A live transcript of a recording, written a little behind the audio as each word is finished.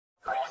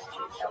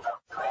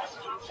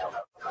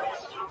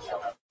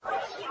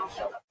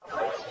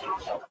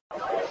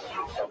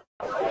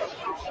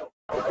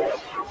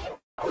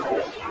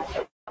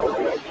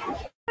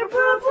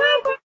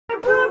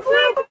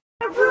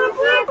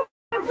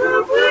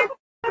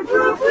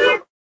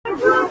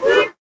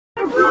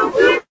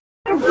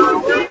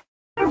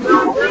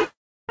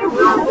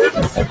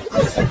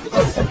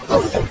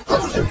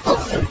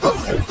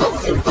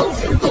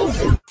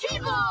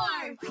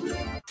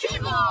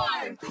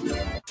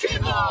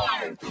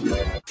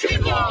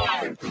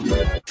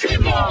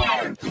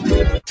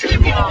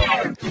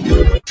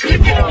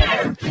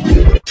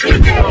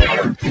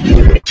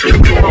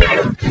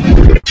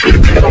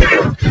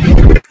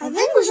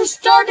think we're just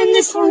starting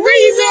this for a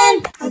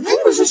reason. I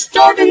think we're just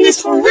starting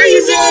this for a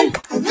reason.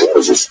 I think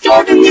we're just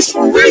starting this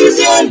for a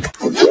reason.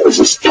 I think we're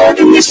just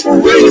starting this for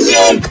a reason.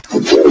 I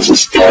think we're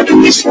just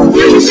starting this for a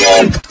reason.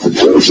 I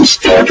think we're just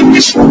starting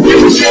this for a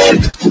reason.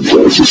 I think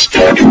we're just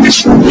starting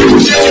this for a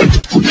reason.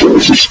 I think we're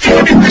just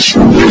starting this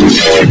for a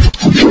reason.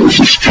 I think we're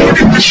just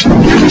starting this for a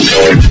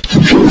reason. I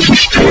think we're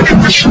just starting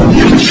this for a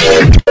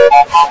reason.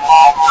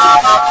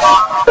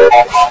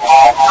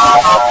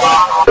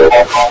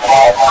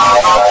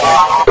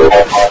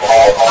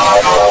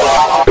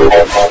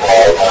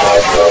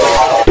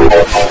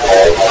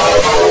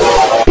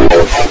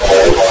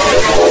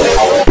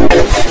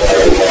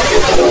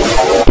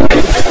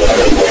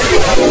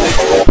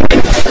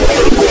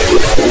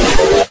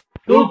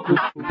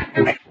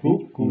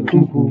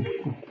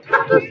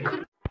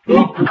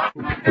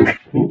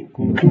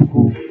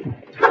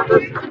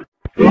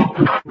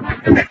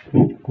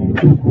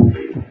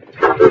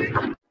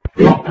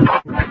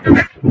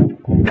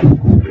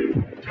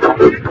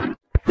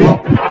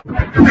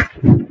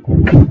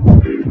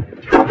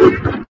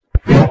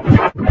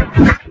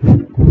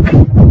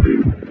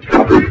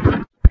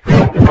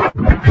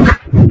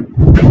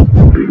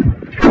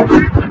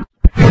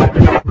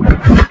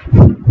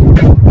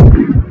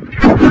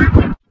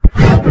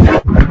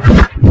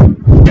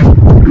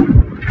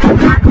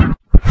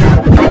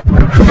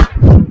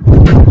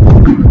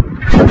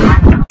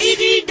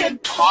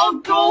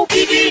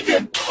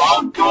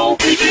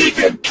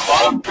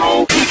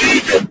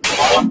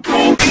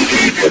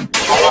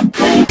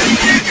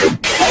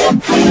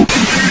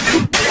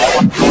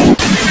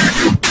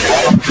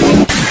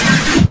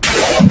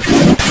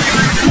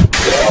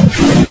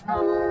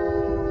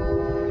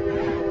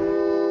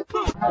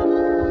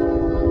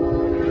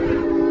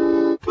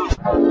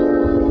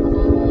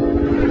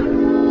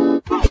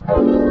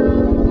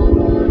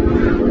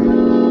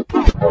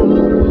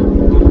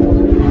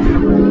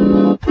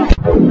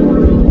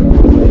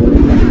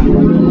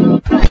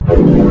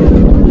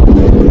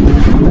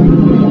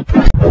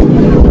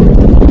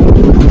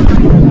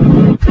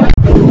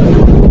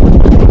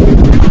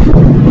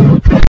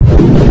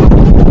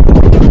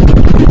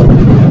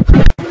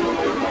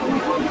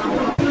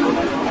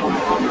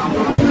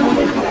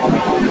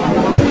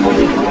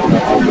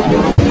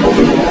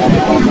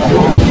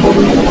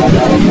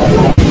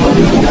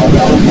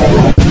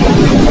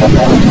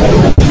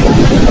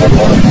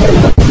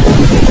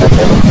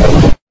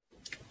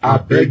 I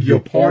beg your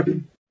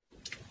pardon.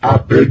 I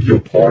beg your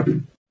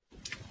pardon.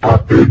 I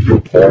beg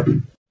your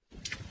pardon.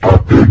 I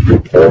beg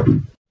your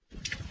pardon.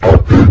 I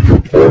beg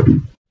your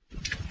pardon.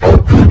 I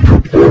beg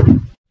your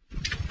pardon.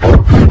 I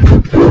beg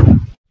your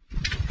pardon.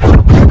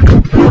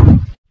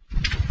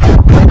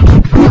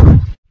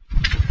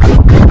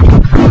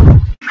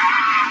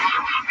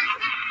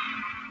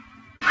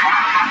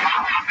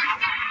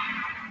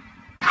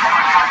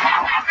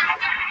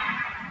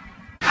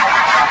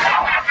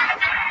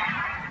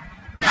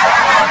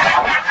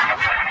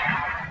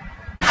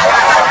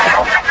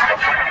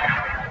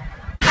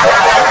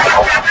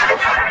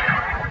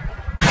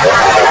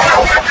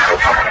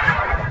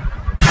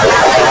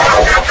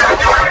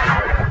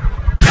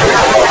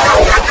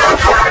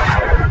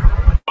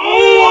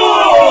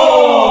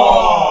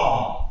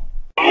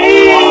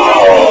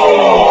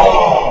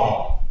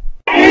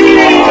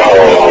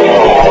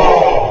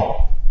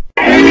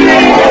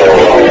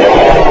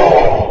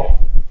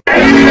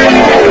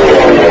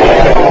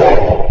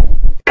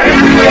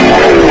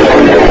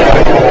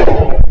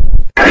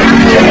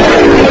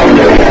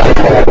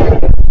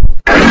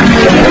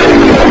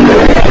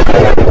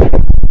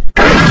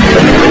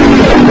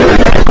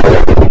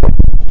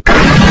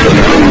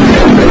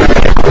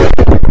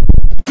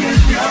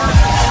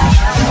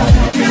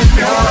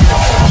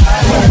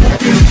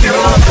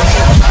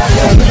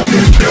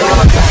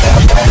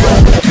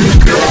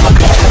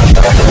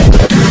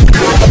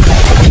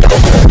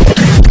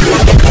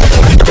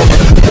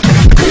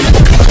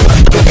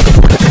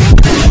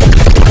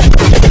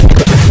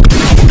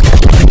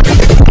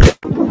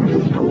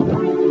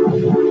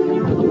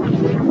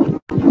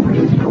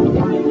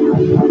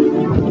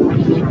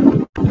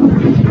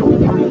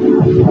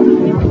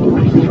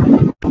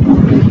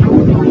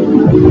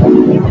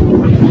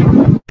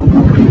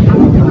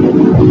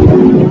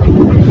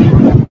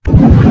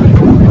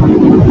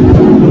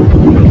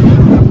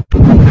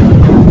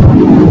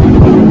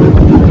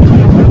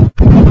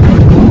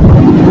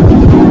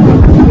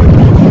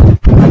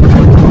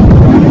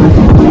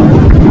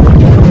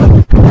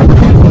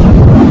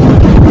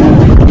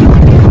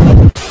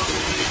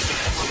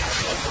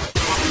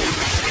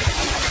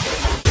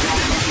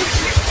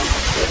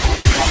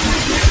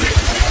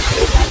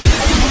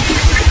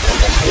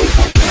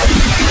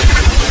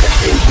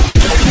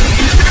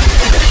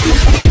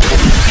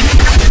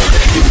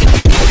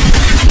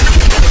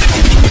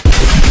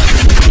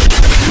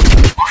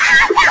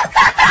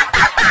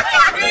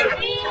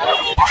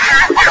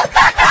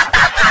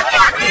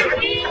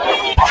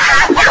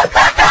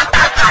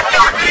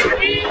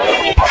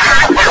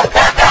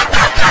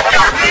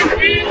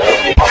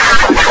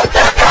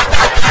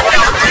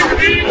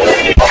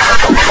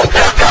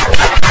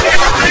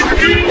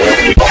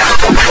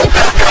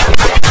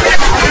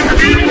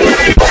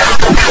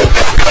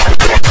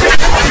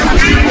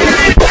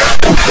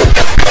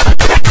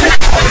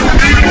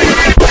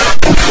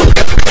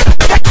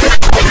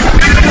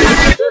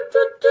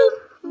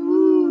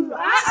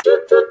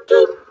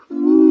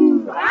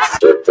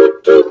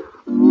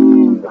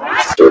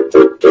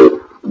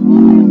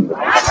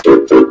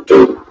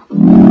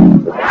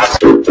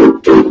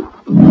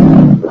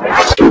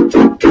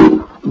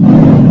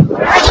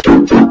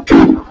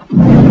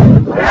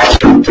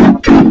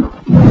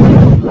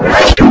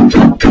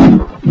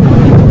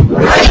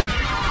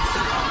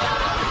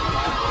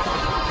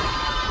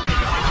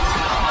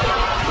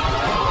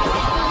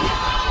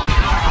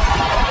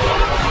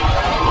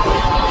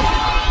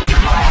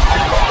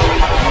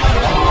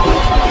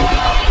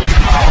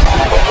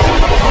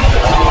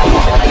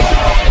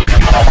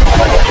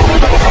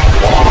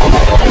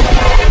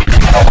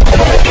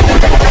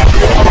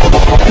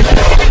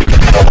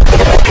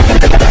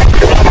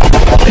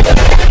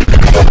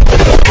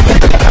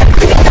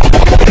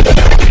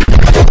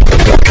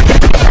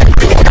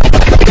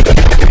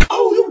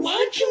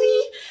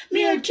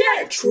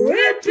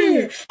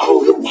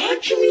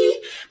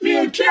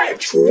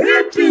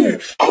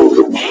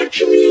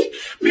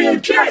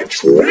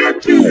 attacks were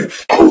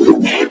active. Oh,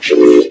 you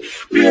actually,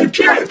 the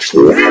attacks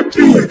were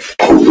active.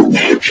 Oh, you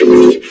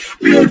actually,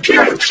 the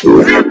attacks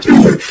were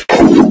active.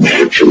 Oh, you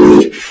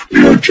actually,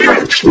 the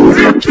attacks were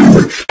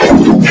active.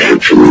 Oh, you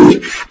actually,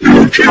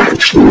 the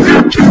attacks were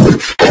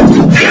active. Oh,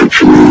 you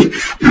actually,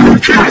 the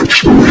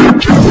attacks were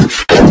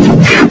active. Oh, you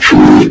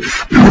actually,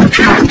 the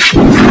attacks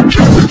were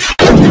active.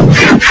 Oh, you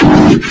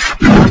actually,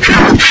 the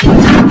attacks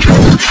were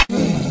active.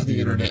 The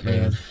internet,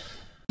 man.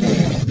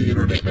 The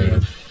internet,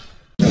 man.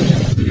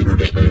 The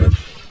internet, man.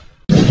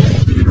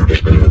 The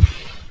internet, man.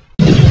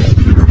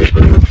 The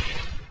internet, man.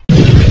 The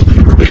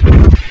internet,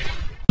 man.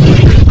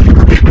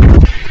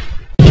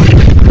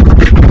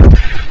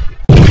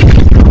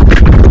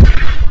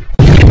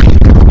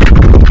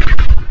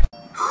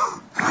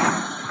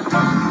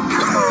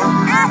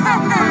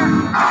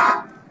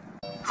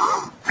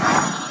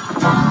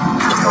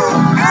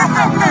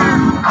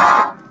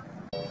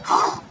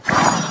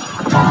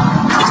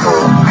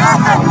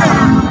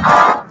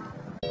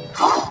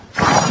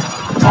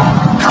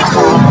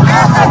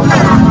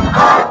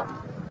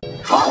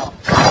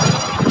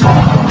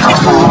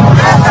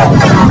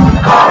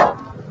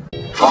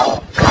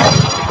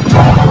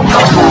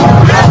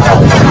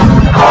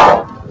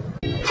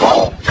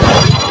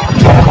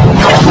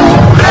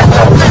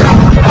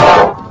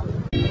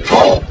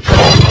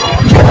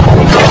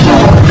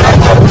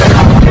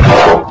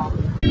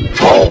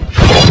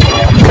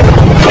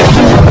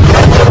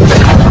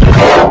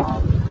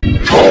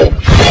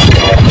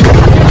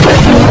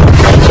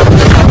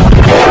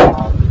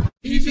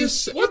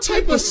 What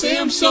type of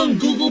Samsung,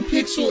 Google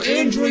Pixel,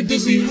 Android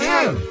does he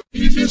have?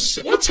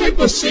 What type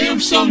of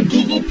Samsung,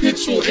 Google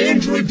Pixel,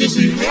 Android does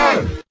he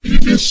have?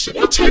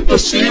 What type of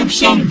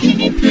Samsung,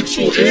 Google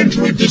Pixel,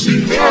 Android does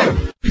he have?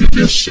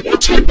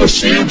 What type of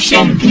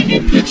Samsung,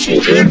 Google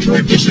Pixel,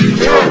 Android does he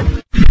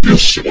have?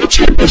 What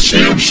type of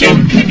Samsung,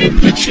 Google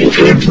Pixel,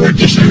 Android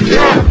does he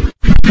have?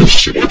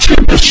 What type of Samsung, Google Pixel, Android does he have? What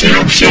type of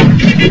Samsung,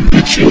 Google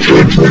Pixel,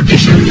 Android does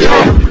he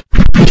have?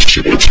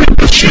 What type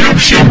of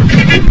Samsung,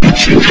 Google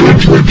Pixel,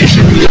 Android does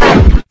he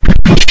have?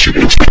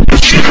 What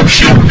type of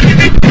Samsung,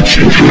 Google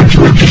Pixel,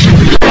 Android does he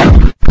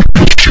have?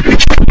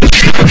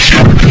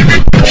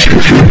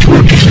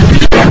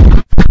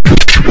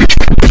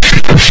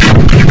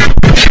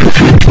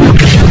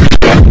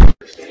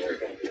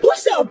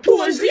 What's up,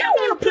 boys? Y'all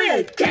wanna play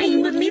a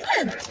game with me?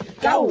 Let's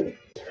go.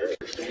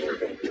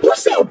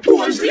 What's up,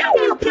 boys? Y'all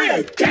wanna play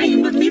a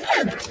game with me?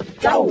 Let's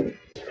go.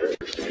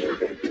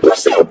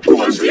 What's up,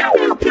 boys? Y'all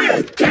wanna play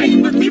a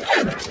game with me?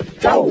 Let's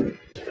go.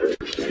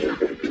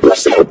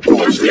 What's up,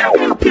 boys? Y'all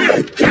wanna play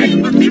a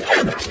game with me?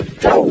 Let's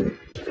go.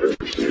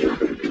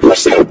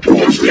 What's up,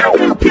 boys? Y'all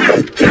wanna play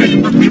a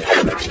game with me?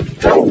 Let's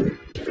go.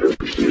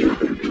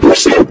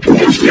 What's up,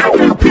 boys? Y'all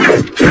wanna play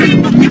a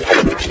game with me?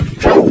 Let's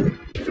go.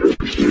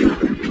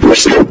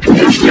 What's up,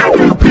 boys? Y'all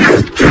wanna play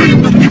a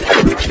game with me?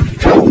 Let's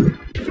go.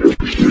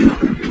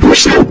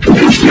 What's up,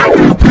 boys? Y'all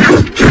wanna play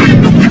a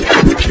game with me?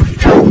 Let's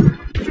go.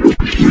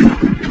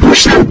 What's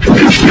up,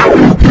 boys? Y'all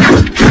wanna play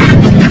a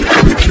game with me?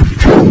 Let's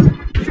go.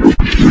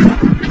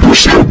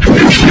 What's up,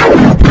 boys? Y'all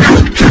wanna play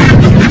a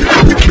game with me?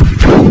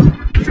 Let's go.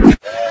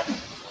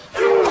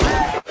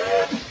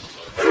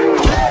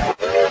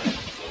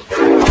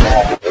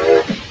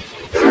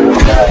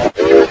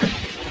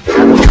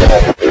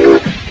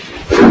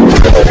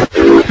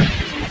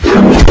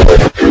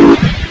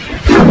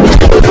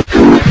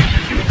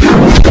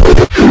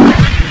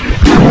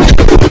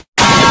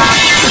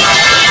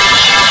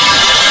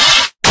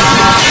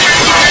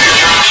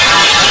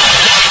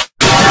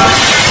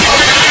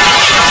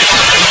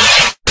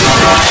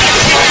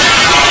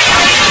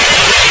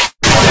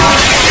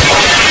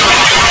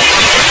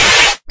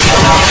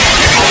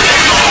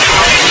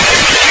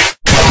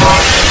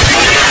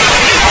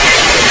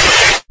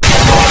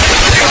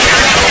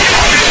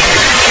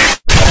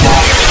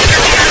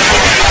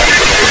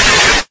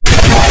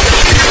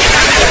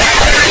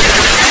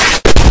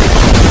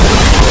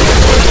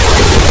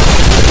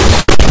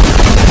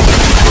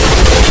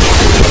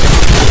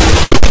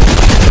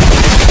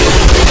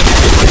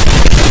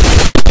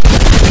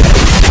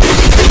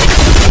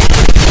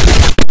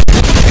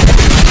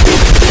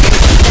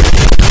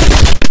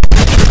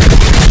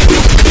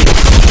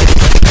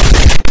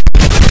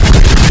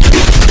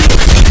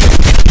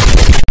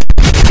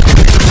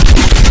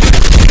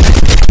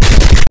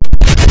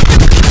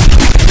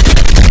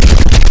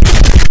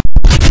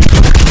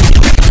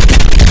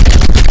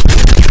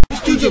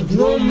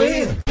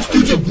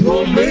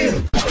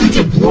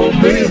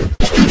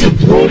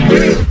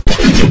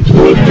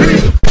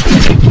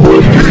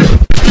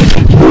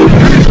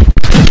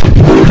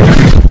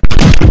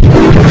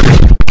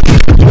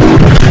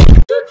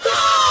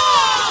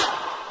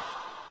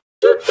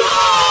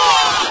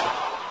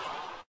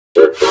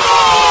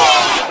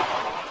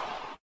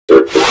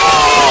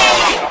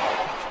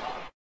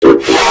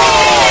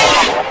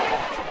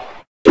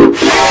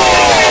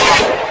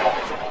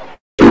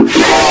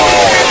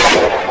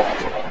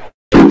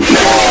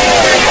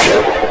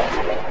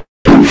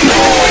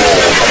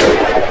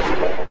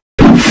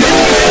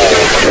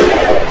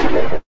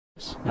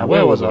 Now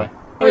where was I?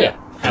 Oh yeah.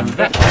 and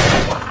that.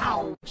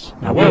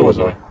 Now where was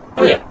I?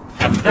 Oh yeah,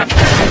 and that.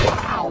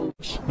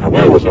 Now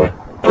where was I?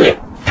 Oh yeah,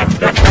 and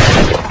that.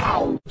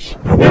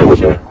 Now where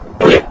was I?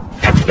 Oh yeah,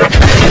 and that.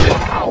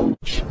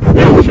 Now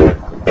where was I?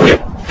 Oh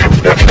yeah, and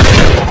that.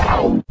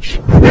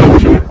 Now where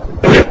was I?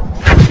 Oh yeah,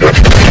 and that.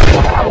 Now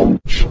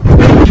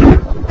where was I? Oh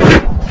yeah,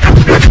 and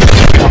that.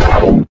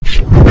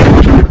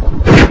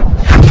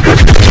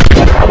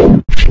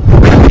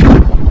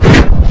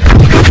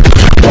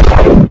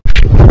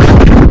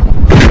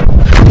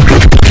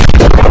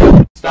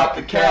 Stop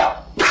the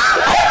cap!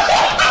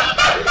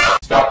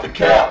 Stop the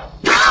cap!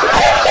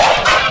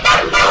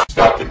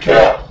 Stop the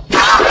cap!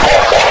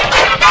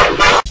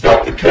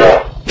 Stop the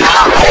cap!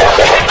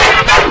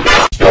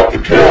 Stop the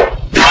cap!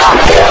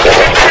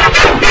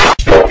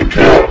 Stop the cap! Stop the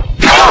cap!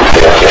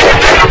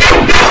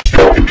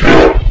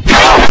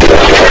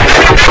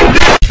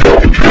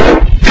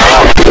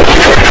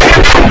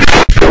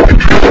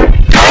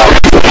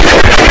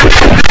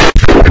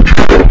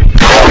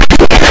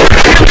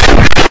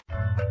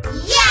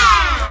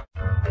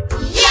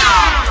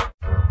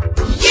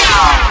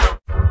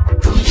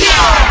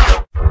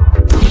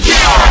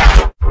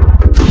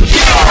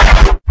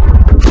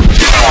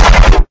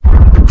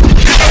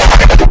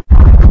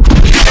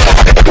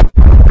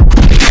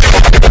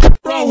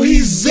 Bro,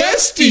 he's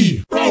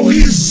zesty! Bro,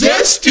 he's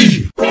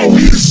zesty! Bro,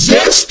 he's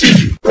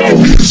zesty! Bro,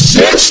 he's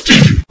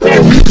zesty!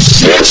 Bro,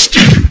 he's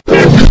zesty!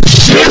 Bro, he's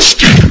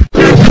zesty!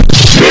 Bro, he's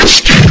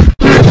zesty!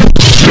 Bro,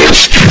 he's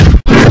zesty!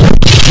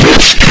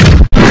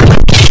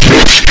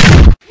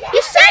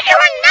 You said you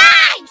were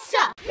nice!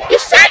 You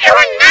said you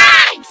were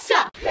nice!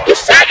 You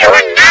said you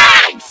were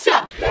nice!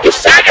 You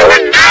said you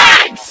were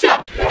nice!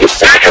 You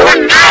said you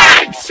were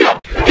nice!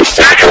 You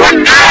said you were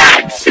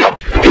nice!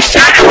 You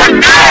said you were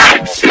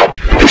nice!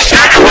 You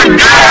said you were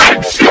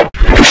nice!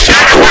 You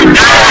said you were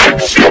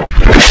nice! You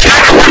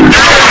said you were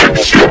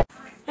nice!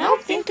 I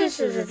don't think this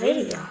is a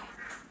video.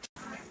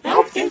 I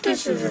don't think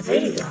this is a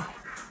video.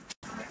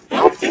 I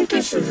don't think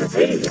this is a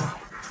video.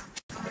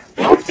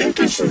 I don't think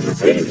this is a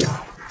video.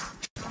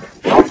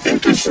 I don't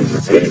think this is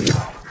a video.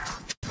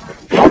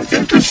 I don't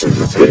think this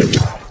is a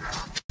video.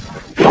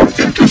 I don't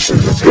think this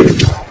is a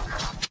video.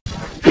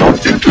 I don't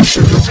think this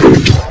is a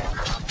video.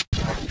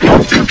 I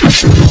don't think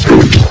this is a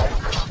video.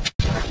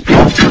 I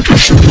don't think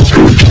this is a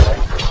video.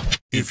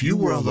 If you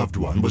or a loved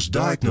one was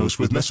diagnosed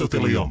with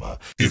mesothelioma,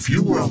 if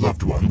you or a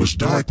loved one was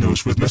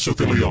diagnosed with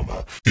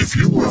mesothelioma, if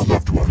you or a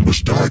loved one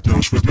was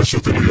diagnosed with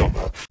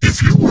mesothelioma,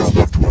 if you